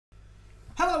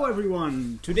Hello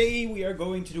everyone! Today we are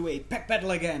going to do a pack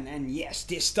battle again, and yes,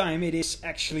 this time it is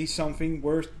actually something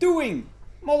worth doing!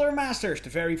 Modern Masters, the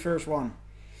very first one.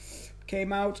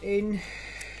 Came out in,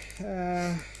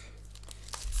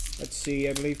 let's see,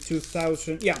 I believe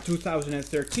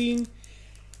 2013.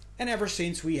 And ever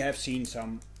since we have seen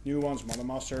some new ones, Modern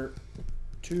Master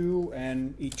 2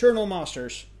 and Eternal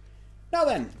Masters. Now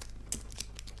then,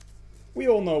 we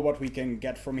all know what we can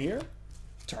get from here.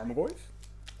 Tarmogoyf.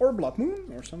 Or Blood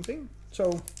Moon or something.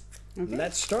 So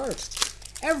let's start.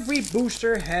 Every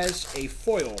booster has a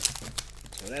foil.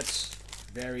 So that's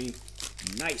very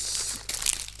nice.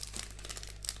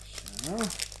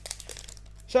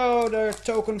 So the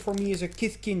token for me is a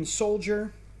Kithkin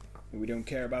Soldier. We don't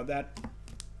care about that.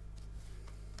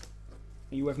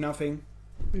 You have nothing?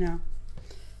 No.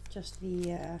 Just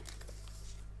the I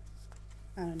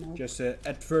don't know. Just an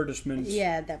advertisement.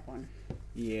 Yeah, that one.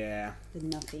 Yeah. The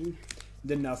nothing.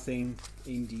 The nothing,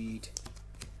 indeed.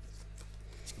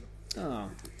 Oh.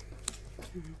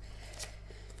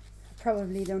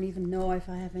 Probably don't even know if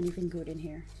I have anything good in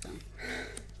here. So.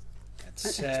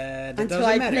 That's, that until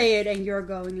doesn't I matter. play it and you're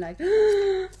going like...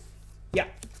 Yeah,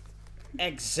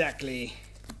 exactly.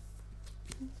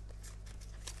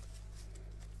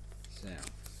 So.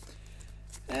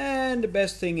 And the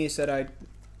best thing is that I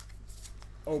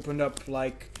opened up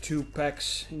like 2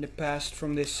 packs in the past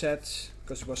from this set.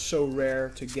 Because it was so rare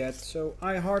to get, so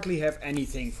I hardly have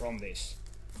anything from this.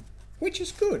 Which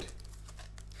is good.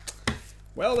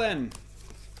 Well then.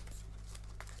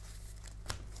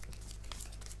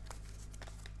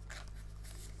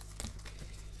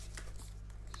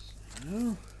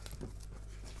 So.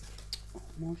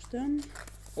 Almost done.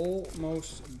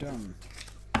 Almost done.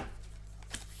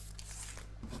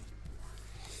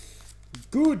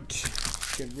 Good.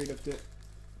 Get rid of the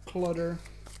clutter.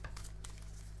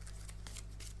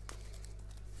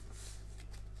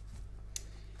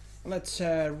 Let's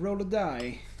roll a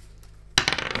die.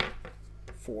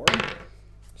 4,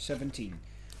 17.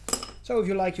 So if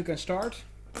you like, you can start.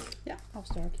 Yeah, I'll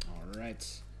start.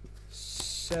 Alright.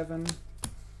 7.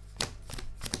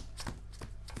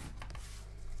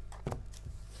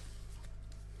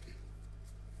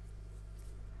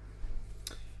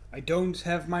 I don't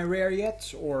have my rare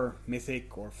yet, or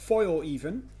mythic, or foil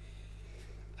even.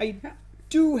 I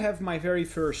do have my very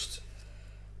first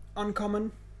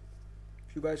uncommon.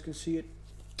 If you guys can see it.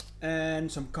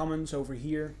 And some commons over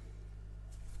here.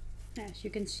 As you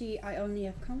can see, I only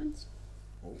have commons.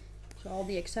 Oh. So all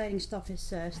the exciting stuff is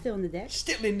still in the deck.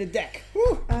 Still in the deck.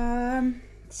 Woo.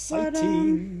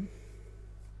 Exciting.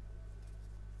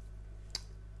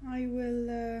 I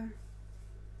will...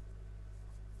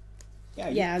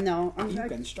 Yeah, no. You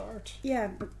can start. Yeah,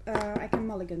 but I can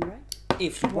mulligan, right?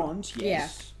 If you want,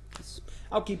 yes. Yeah.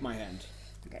 I'll keep my hand.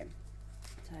 Okay.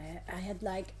 So I had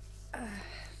like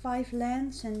 5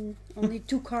 lands and only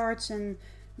 2 cards, and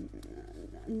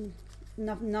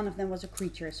none of them was a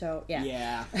creature, so yeah.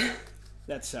 Yeah,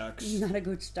 that sucks. Not a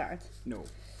good start. No.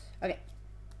 Okay.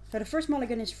 So the first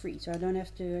mulligan is free, so I don't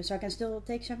have to. So I can still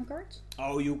take 7 cards?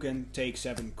 Oh, you can take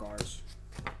 7 cards.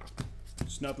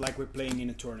 It's not like we're playing in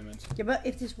a tournament. Yeah, but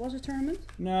if this was a tournament?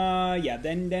 No, yeah,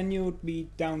 then you'd be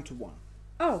down to 1.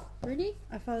 Oh, really?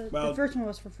 I thought the first one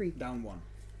was for free. Down 1.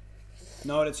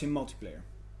 No, that's in multiplayer.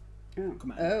 Oh.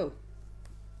 Come on. Oh.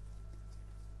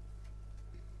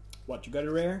 What, you got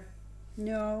a rare?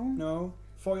 No. No?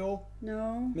 Foil?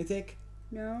 No. Mythic?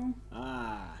 No.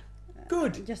 Ah.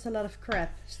 Good. Just a lot of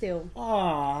crap still.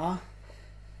 Ah.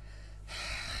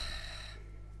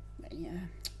 Yeah.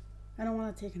 I don't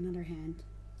want to take another hand.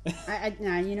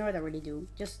 Nah, you know what I really do.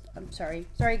 I'm sorry.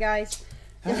 Sorry, guys.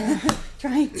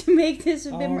 Trying to make this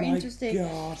a bit more interesting. Oh my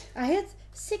god. I had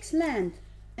 6 land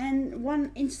and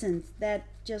 1 instant that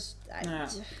just...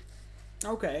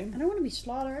 Okay. I don't want to be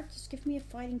slaughtered. Just give me a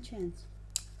fighting chance.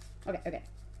 Okay.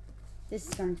 This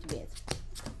is going to be it.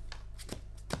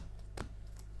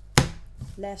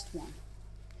 Last one.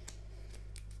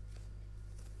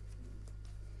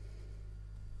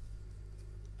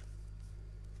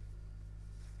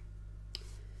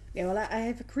 Okay, well, I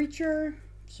have a creature,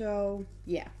 so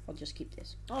yeah, I'll just keep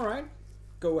this. Alright,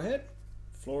 go ahead.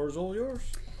 Floor is all yours.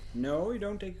 No, you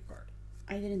don't take a card.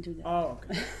 I didn't do that. Oh,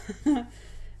 okay.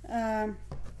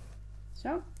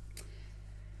 So,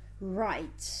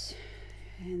 right.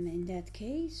 And in that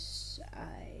case,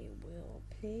 I will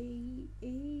play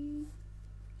a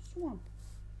swamp.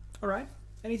 Alright,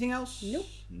 anything else? Nope.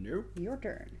 Nope. Your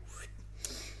turn.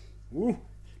 Ooh.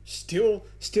 Still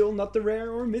not the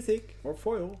rare or mythic or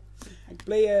foil.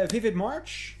 Play a Vivid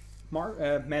March.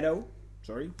 Meadow.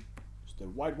 Sorry. It's the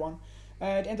white one.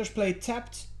 It enters play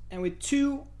tapped and with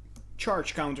 2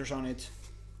 charge counters on it.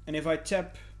 And if I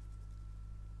tap,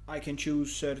 I can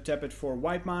choose to tap it for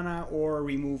white mana or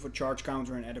remove a charge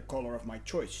counter and add a color of my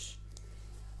choice.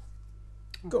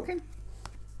 Go. Okay.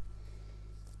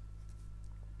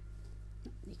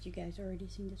 Did you guys already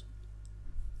see this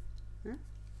one? Huh?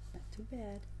 Not too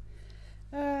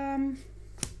bad.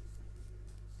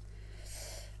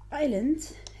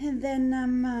 Island, and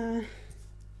then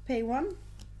pay 1.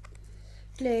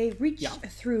 Play Reach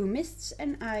Through Mists,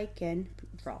 and I can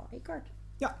draw a card.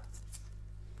 Yeah.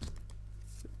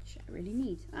 Which I really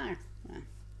need.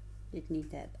 Didn't need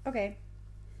that. Okay.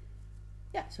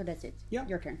 Yeah, so that's it. Yeah.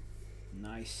 Your turn.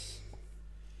 Nice.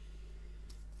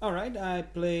 Alright, I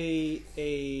play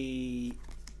a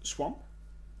swamp.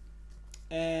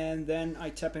 And then I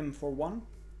tap him for 1.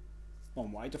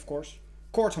 On white, of course.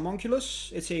 Court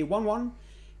Homunculus. It's a 1/1.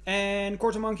 And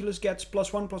Court Homunculus gets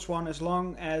 +1/+1 as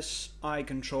long as I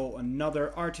control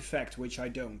another artifact, which I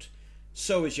don't.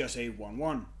 So it's just a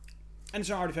 1/1. And it's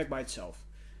an artifact by itself.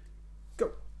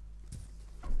 Go.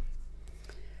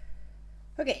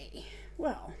 Okay,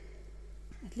 well,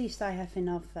 at least I have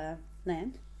enough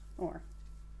land, or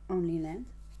only land.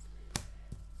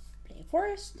 Play a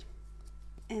forest,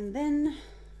 and then...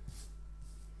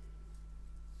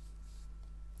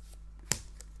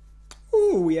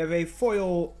 Ooh, we have a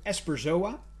foil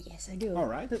Esperzoa. Yes, I do.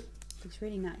 Alright. Looks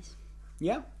really nice.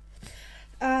 Yeah.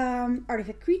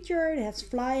 Artifact creature, it has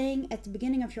flying. At the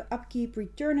beginning of your upkeep,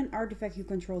 return an artifact you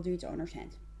control to its owner's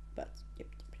hand. But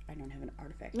I don't have an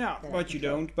artifact. Yeah, but you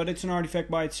don't. But it's an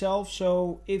artifact by itself,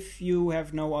 so if you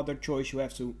have no other choice, you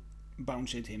have to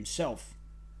bounce it himself.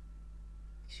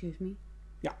 Excuse me?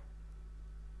 Yeah.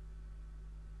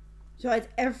 So at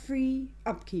every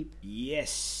upkeep,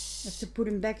 Yes. I have to put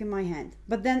him back in my hand.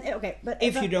 But then, okay, but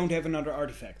if you don't have another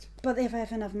artifact. But if I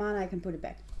have enough mana, I can put it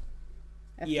back.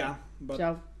 After. Yeah, but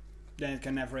so, then it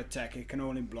can never attack. It can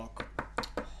only block.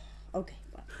 Okay.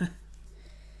 Well,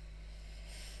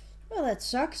 well, that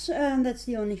sucks. That's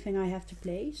the only thing I have to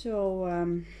play. So,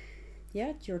 yeah,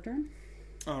 it's your turn.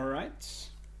 All right.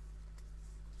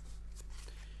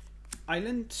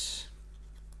 Island.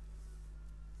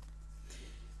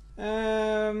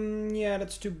 Yeah,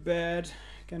 that's too bad.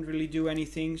 Can't really do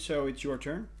anything, so it's your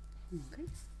turn. Okay.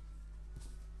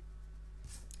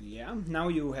 Yeah, now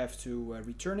you have to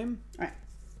return him. Alright.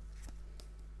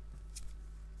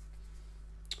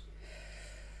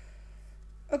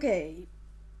 Okay.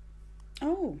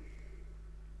 Oh.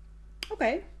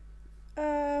 Okay.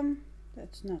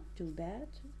 That's not too bad.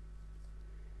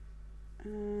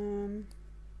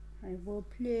 I will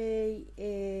play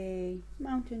a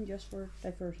mountain just for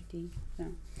diversity. So.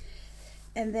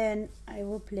 And then I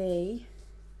will play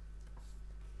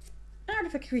an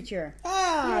artifact creature.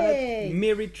 Ah, Yay! that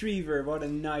Mere Retriever. What a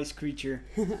nice creature.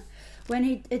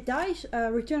 When it dies,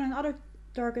 return another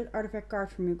target artifact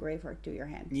card from your graveyard to your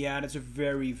hand. Yeah, that's a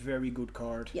very, very good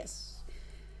card. Yes.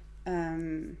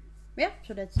 Yeah,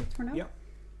 so that's it for now. Yeah.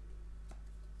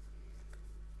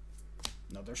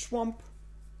 Another swamp.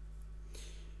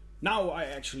 Now I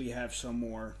actually have some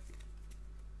more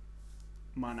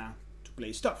mana to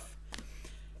play stuff.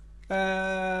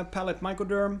 Palette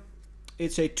Mycoderm.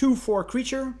 It's a 2/4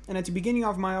 creature, and at the beginning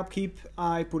of my upkeep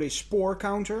I put a spore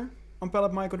counter on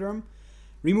Palette Mycoderm.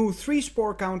 Remove 3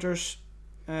 spore counters,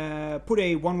 put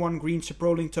a 1/1 green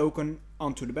Saproling token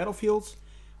onto the battlefield,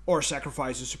 or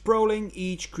sacrifice a Saproling.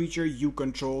 Each creature you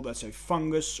control that's a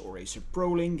fungus or a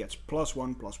Saproling gets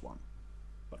 +1/+1.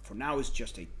 But for now it's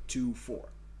just a 2/4.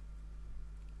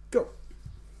 Go.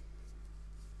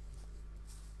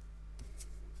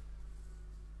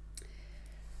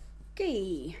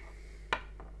 Okay.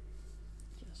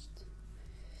 Just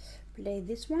play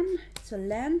this one. It's a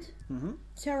land.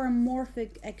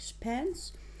 Terramorphic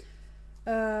Expanse.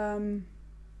 Okay,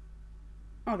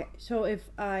 so if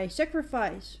I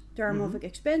sacrifice Terramorphic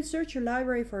Expanse, search your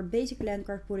library for a basic land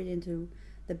card, put it into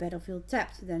the battlefield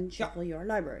tapped, then shuffle your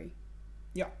library.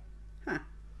 Yeah. Huh.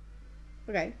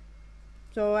 Okay.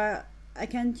 So I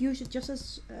can't use it just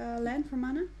as land for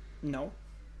mana? No.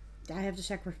 I have to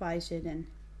sacrifice it and...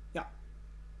 Yeah.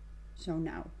 So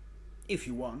now. If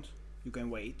you want, you can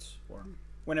wait, or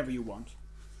whenever you want.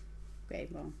 Okay,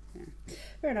 well, yeah.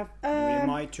 Fair enough. In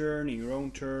my turn, in your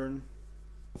own turn.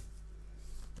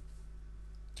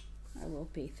 I will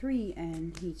pay 3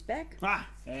 and he's back. Ah,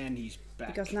 and he's back.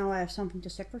 Because now I have something to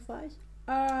sacrifice.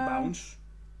 Bounce.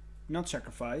 Not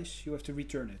sacrifice, you have to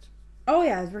return it. Oh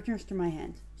yeah, it returns to my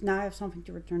hand. Now I have something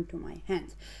to return to my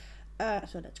hand.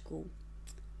 So that's cool.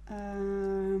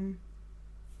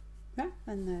 Yeah,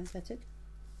 and that's it.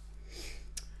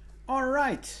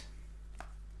 Alright.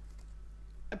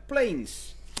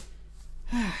 Plains.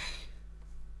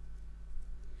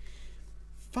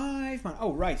 5 mana.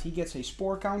 Oh, right. He gets a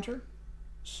spore counter.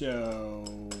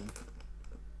 So...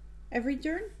 Every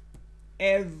turn?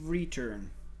 Every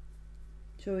turn.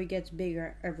 So he gets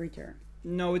bigger every turn.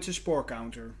 No, it's a spore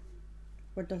counter.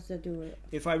 What does that do?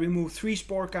 If I remove 3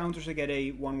 spore counters, I get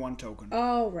a 1/1 token.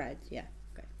 Oh, right. Yeah.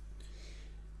 Okay.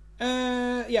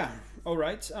 Yeah.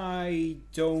 Alright. I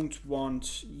don't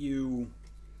want you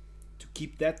to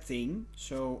keep that thing.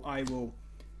 So I will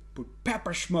put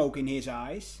pepper smoke in his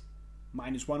eyes.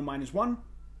 -1/-1.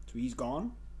 So he's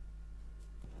gone.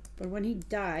 But when he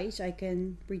dies, I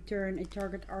can return a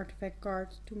target artifact card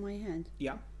to my hand.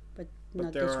 Yeah. But But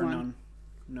not there this are one. none.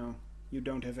 No. You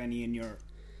don't have any in your...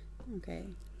 Okay.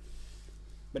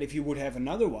 But if you would have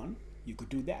another one, you could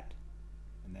do that.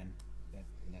 And then... Yeah.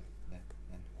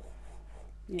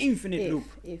 Infinite loop.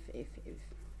 If.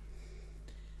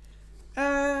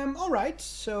 Alright,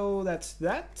 so that's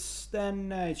that.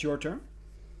 Then it's your turn.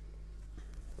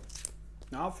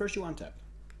 Now, first you untap.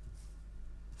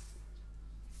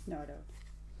 No, I don't.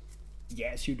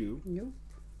 Yes, you do. Nope.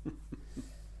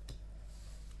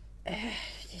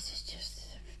 This is just...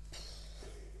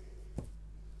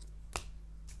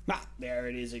 Ah, there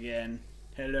it is again.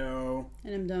 Hello.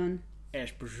 And I'm done.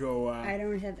 Esperzoa. I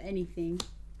don't have anything.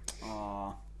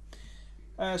 Aww.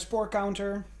 Spore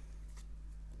counter.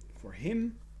 For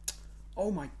him.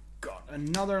 Oh my god,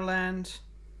 another land.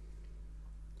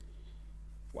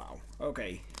 Wow,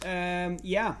 okay.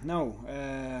 Yeah,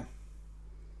 no.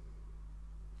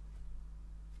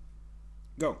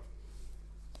 Go.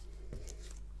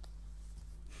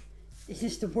 This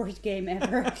is the worst game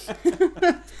ever.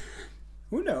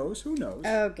 Who knows? Who knows?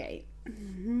 Okay.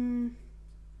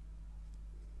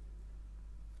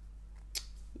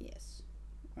 Yes.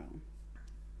 Well.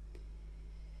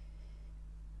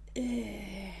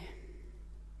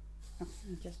 Oh,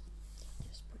 just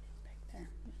put it back there.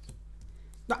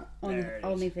 Ah, there it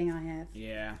Only is. thing I have.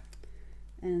 Yeah.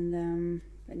 And an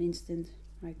instant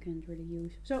I can't really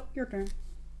use. So your turn.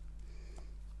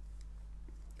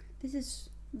 This is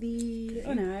the... Okay.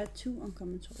 Oh no, I had 2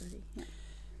 uncommons already.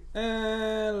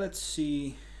 Yeah. Let's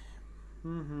see.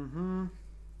 Hmm.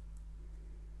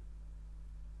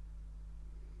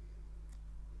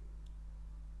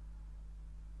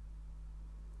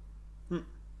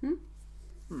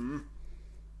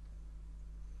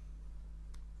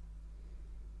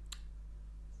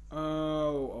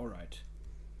 Oh, all right.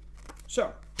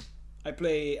 So, I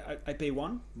pay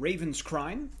 1. Raven's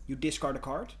Crime. You discard a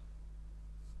card.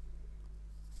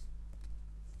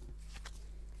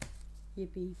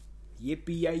 Yippee.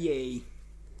 Yippee-yay.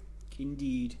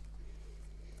 Indeed.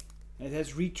 It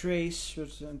has retrace,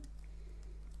 but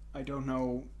I don't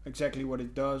know exactly what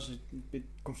it does. It's a bit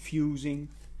confusing.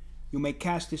 You may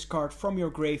cast this card from your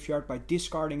graveyard by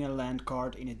discarding a land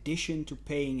card in addition to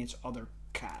paying its other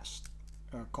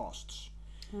costs.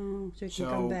 Oh, so it can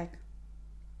come back.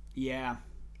 Yeah.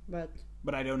 But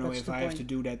I don't know what's if the I have point? to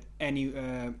do that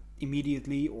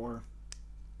immediately or...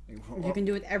 If you can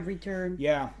do it every turn.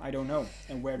 Yeah, I don't know.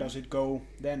 And where does it go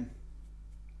then?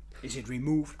 Is it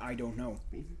removed? I don't know.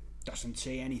 Doesn't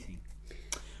say anything.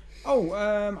 Oh,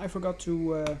 I forgot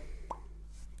to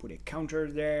put a counter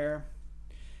there.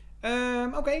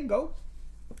 Okay, go.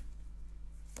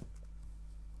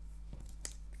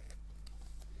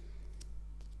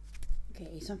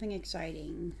 Okay, something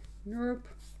exciting. Nerp.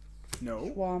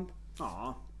 No. Swamp.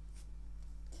 Aw.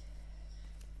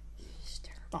 It's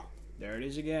terrible. Oh, there it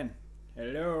is again.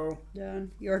 Hello.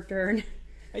 Done. Your turn.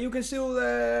 And you can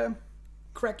still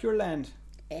crack your land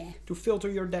Eh. to filter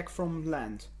your deck from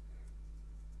land.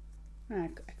 I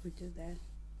could do that.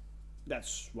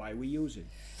 That's why we use it.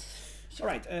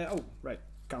 Alright, oh, right.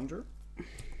 Counter.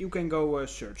 You can go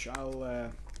search.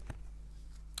 I'll...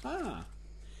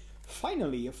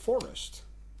 Finally, a forest.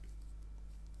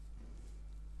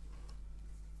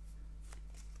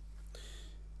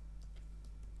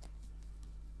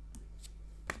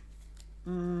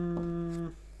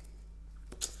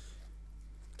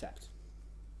 Tapped.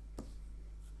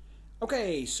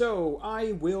 Okay, so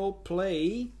I will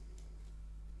play...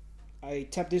 I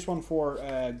tap this one for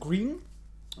green.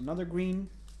 Another green.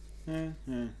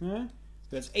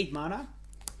 That's 8 mana.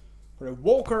 For the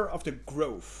Walker of the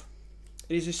Grove.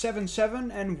 It is a 7/7,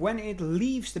 and when it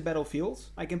leaves the battlefield,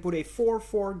 I can put a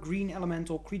 4/4 green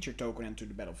elemental creature token into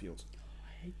the battlefield.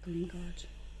 I hate green cards.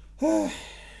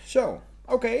 So,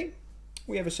 okay.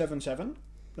 We have a 7/7.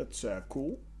 That's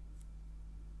cool.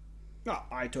 Oh,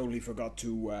 I totally forgot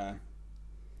to...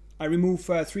 I remove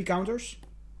 3 counters.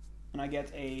 And I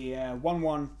get a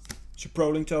 1/1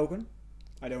 Suproling token.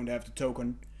 I don't have the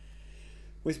token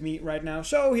with me right now.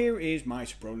 So here is my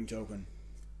Suproling token.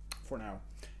 For now.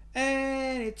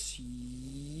 And it's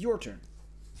your turn.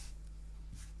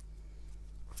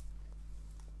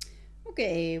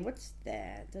 Okay, what's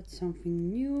that? That's something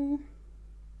new.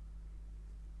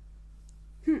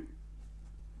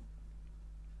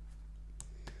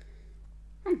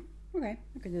 Okay,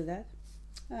 I can do that.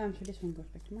 So this one goes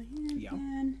back to my hand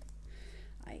again.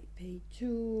 I pay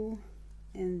 2,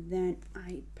 and then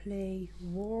I play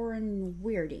Warren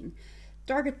Weirding.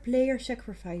 Target player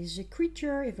sacrifices a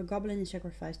creature. If a goblin is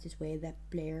sacrificed this way, that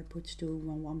player puts 2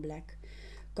 1/1 black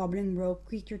goblin rogue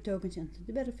creature tokens into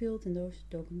the battlefield, and those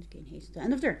tokens gain haste at the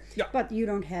end of turn. Yeah. But you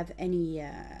don't have any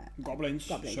goblins.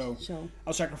 So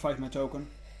I'll sacrifice my token.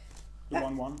 The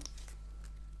 1/1.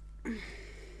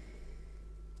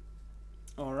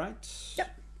 All right.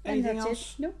 Yep. Anything and that's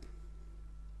else? It. Nope.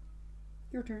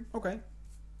 Your turn. Okay.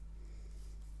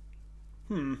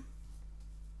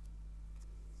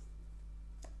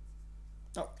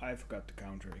 Oh, I forgot the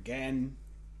counter again.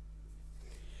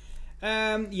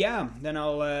 Yeah, then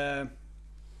I'll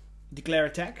declare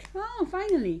attack. Oh,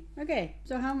 finally. Okay,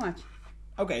 so how much?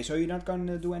 Okay, so you're not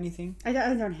gonna do anything? I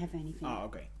don't have anything. Oh,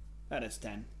 okay. That is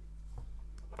 10.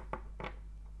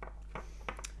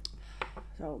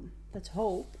 So, let's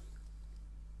hope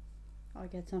I'll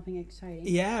get something exciting.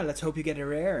 Yeah, let's hope you get a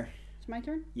rare. It's my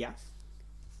turn? Yeah.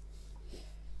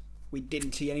 We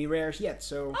didn't see any rares yet,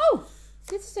 so... Oh!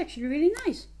 This is actually really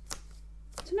nice.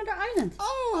 It's another island.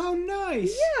 Oh, how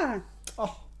nice! Yeah!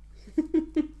 Oh.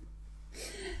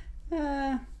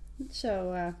 There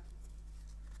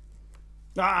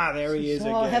he is so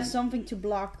again. I'll have something to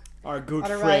block. Our good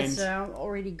Otherwise, friend.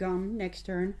 already gone next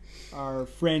turn. Our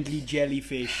friendly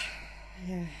jellyfish.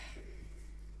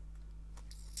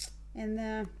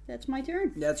 And that's my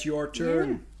turn. That's your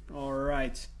turn. Yeah.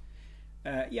 Alright.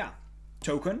 Yeah.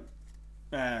 Token.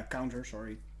 Counter,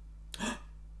 sorry.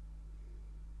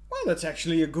 Well, that's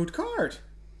actually a good card.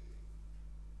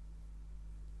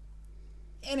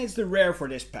 And it's the rare for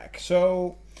this pack.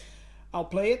 So, I'll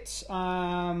play it.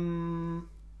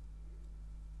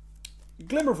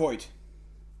 Glimmer Void.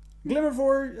 Glimmer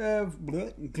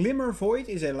Void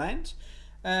is a land.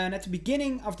 And at the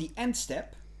beginning of the end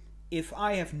step, if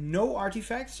I have no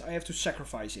artifacts, I have to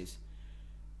sacrifice it.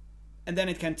 And then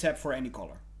it can tap for any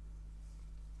color.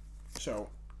 So,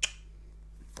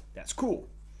 that's cool.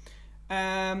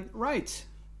 Right.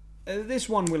 This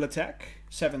one will attack.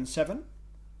 7/7.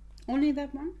 Only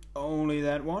that one? Only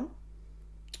that one.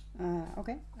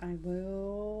 Okay. I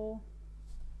will...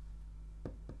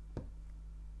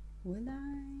 Will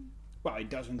I? Well, it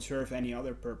doesn't serve any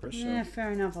other purpose. Yeah, so.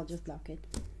 fair enough. I'll just block it.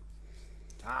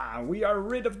 We are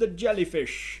rid of the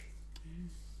jellyfish.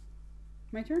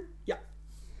 My turn? Yeah.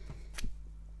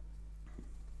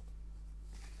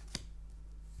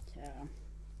 So,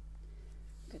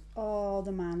 got all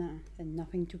the mana and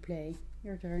nothing to play.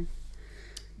 Your turn.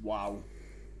 Wow.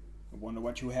 I wonder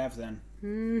what you have then.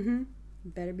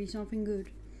 Better be something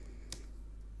good.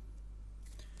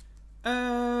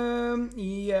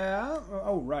 Yeah.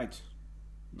 Oh, right.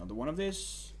 Another one of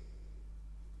this.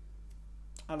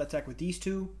 I'll attack with these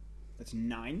 2. That's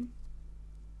 9.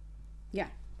 Yeah.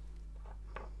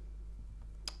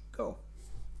 Go.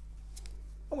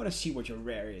 I want to see what your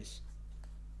rare is.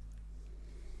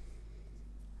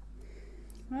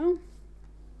 Well,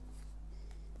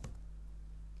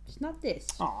 it's not this.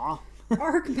 Aww.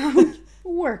 Arcbound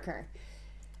Worker.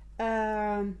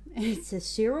 It's a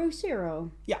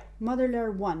 0/0. Yeah. Mother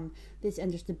Lair 1. This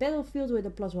enters the battlefield with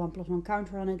a +1/+1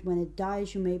 counter on it. When it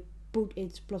dies, you may put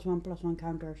its +1/+1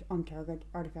 counters on target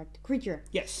artifact creature.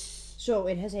 Yes. So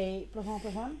it has a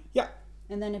 +1/+1. Yeah.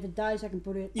 And then if it dies, I can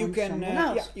put it you on can, someone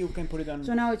else. Yeah, you can put it on.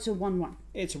 So now it's a 1/1.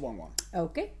 It's a 1/1.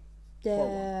 Okay.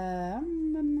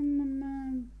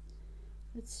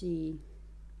 Let's see.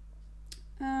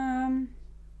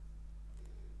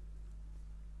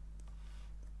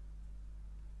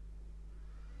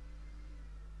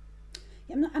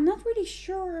 I'm not really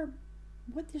sure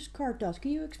what this card does.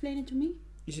 Can you explain it to me?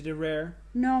 Is it a rare?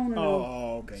 No.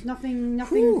 Oh, okay. It's nothing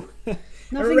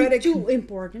Erratic, too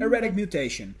important. Erratic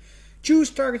mutation.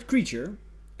 Choose target creature.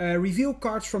 Reveal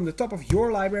cards from the top of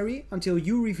your library until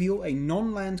you reveal a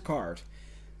non-land card.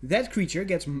 That creature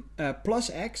gets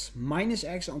 +X,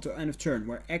 -X until end of turn,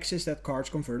 where X is that card's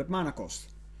converted mana cost.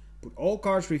 Put all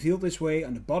cards revealed this way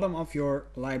on the bottom of your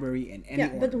library in any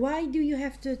order. But why do you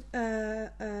have to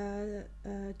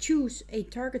choose a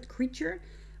target creature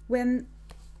when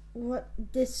No.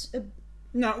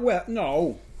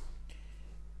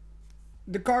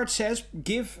 The card says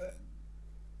give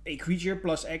a creature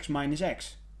 +X,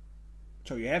 -X.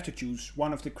 So you have to choose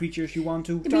one of the creatures you want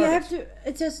to target. But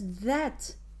it says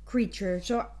that creature.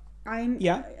 So I'm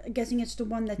guessing it's the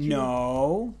one that you...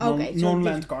 No. Okay.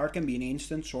 Non-land card can be an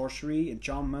instant, sorcery,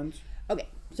 enchantment. Okay.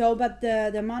 So, but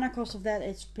the mana cost of that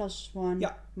is +1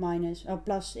 Yeah. minus...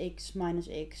 plus X minus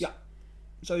X. Yeah.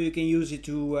 So you can use it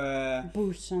to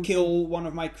boost something. kill one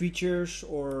of my creatures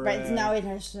or... Right, now it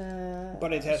has...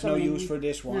 but it has no use for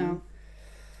this one. No.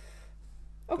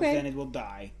 Okay. Then it will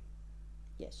die.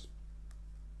 Yes.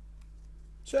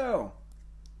 So,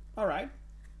 alright.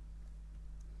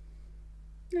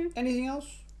 Yeah. Anything else?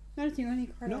 That's the only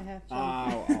card I have.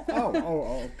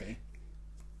 Okay.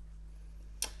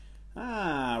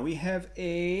 We have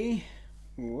a...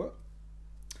 for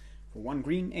 1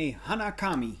 green, a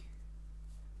Hanakami.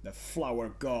 The flower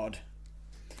god.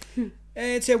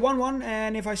 It's a 1/1,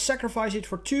 and if I sacrifice it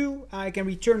for 2, I can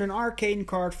return an arcane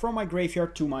card from my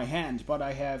graveyard to my hand. But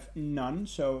I have none,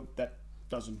 so that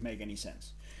doesn't make any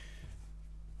sense.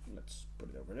 Let's put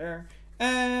it over there.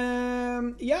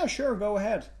 Yeah, sure, go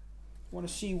ahead. Want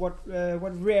to see what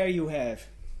rare you have?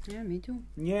 Yeah, me too.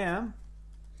 Yeah.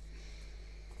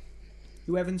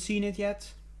 You haven't seen it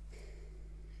yet?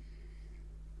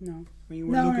 No. When you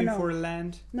were looking for a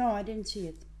land? No, I didn't see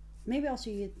it. Maybe I'll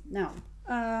see it now.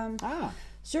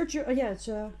 Search your... it's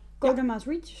Kodama's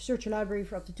Reach. Search your library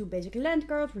for up to 2 basic land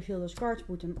cards. Reveal those cards,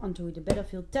 put them onto the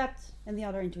battlefield tapped, and the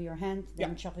other into your hand.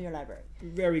 Then shuffle your library.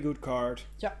 Very good card.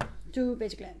 So, 2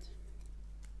 basic lands.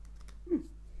 I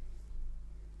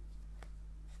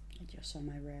just saw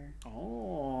my rare.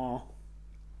 Oh.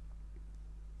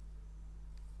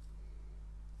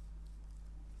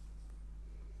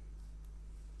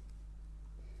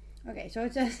 Okay, so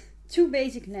it says 2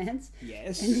 basic lands.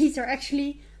 Yes. And these are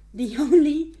actually the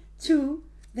only 2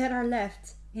 that are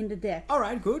left in the deck.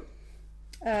 Alright, good.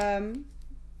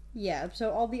 Yeah,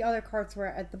 so all the other cards were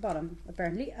at the bottom,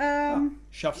 apparently.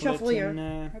 Shuffle it your...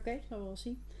 and, Okay, so we'll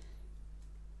see.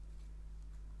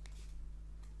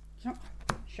 So,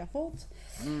 shuffled.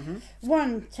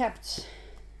 1 tapped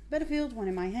battlefield, 1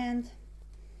 in my hand.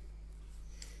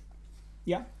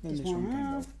 Yeah, then this one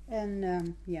can go. And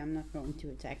I'm not going to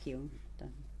attack you. That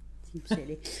seems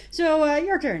silly. So,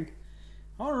 your turn.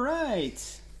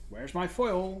 Alright. Where's my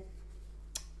foil?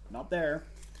 Not there.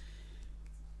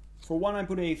 For 1, I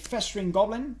put a Festering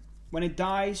Goblin. When it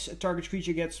dies, a target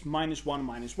creature gets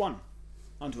 -1/-1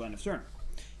 until end of turn.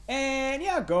 And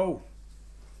yeah, go.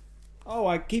 Oh,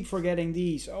 I keep forgetting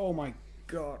these. Oh my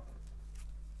god.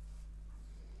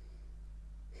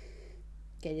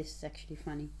 Okay, this is actually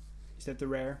funny. Is that the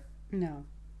rare? No.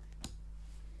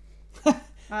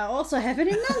 I also have it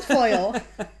in non-foil.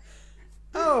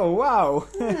 Oh, wow.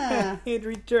 It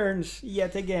returns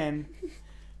yet again.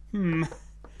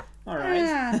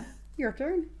 Alright. Your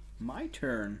turn. My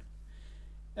turn.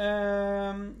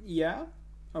 Yeah.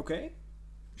 Okay.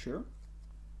 Sure.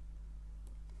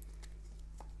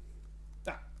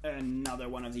 Another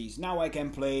one of these. Now I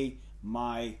can play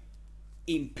my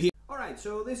Imperial. Alright,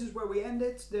 so this is where we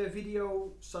ended. The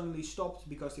video suddenly stopped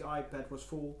because the iPad was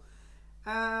full.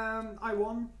 I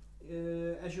won.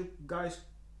 As you guys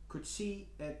could see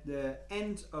at the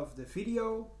end of the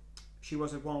video, she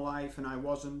was at 1 life and I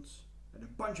wasn't. Had a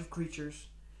bunch of creatures.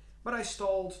 But I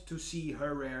stalled to see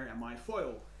her rare and my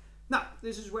foil. Now,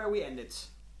 this is where we ended.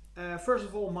 First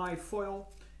of all, my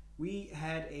foil. We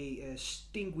had a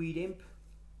Stinkweed Imp,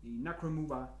 the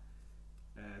Nakramuba,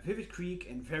 Vivid Creek,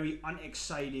 and very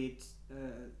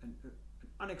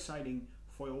unexciting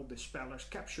foil, the Speller's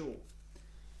Capsule.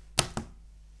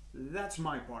 That's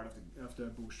my part of the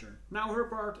booster. Now her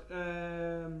part,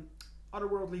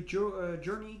 Otherworldly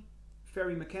Journey,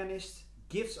 Fairy Mechanist,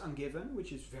 Gifts Ungiven,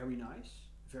 which is very nice,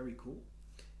 very cool,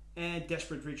 and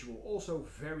Desperate Ritual, also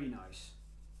very nice,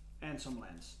 and some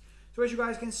lands. So as you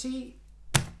guys can see,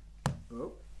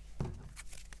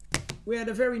 we had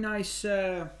a very nice,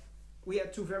 we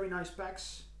had 2 very nice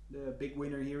packs. The big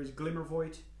winner here is Glimmer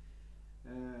Void.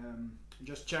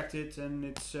 Just checked it and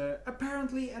it's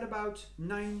apparently at about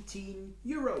 19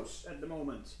 euros at the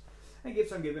moment. And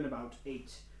Gifts Ungiven about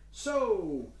 8.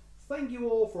 So, thank you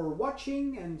all for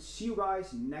watching and see you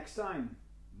guys next time.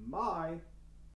 Bye!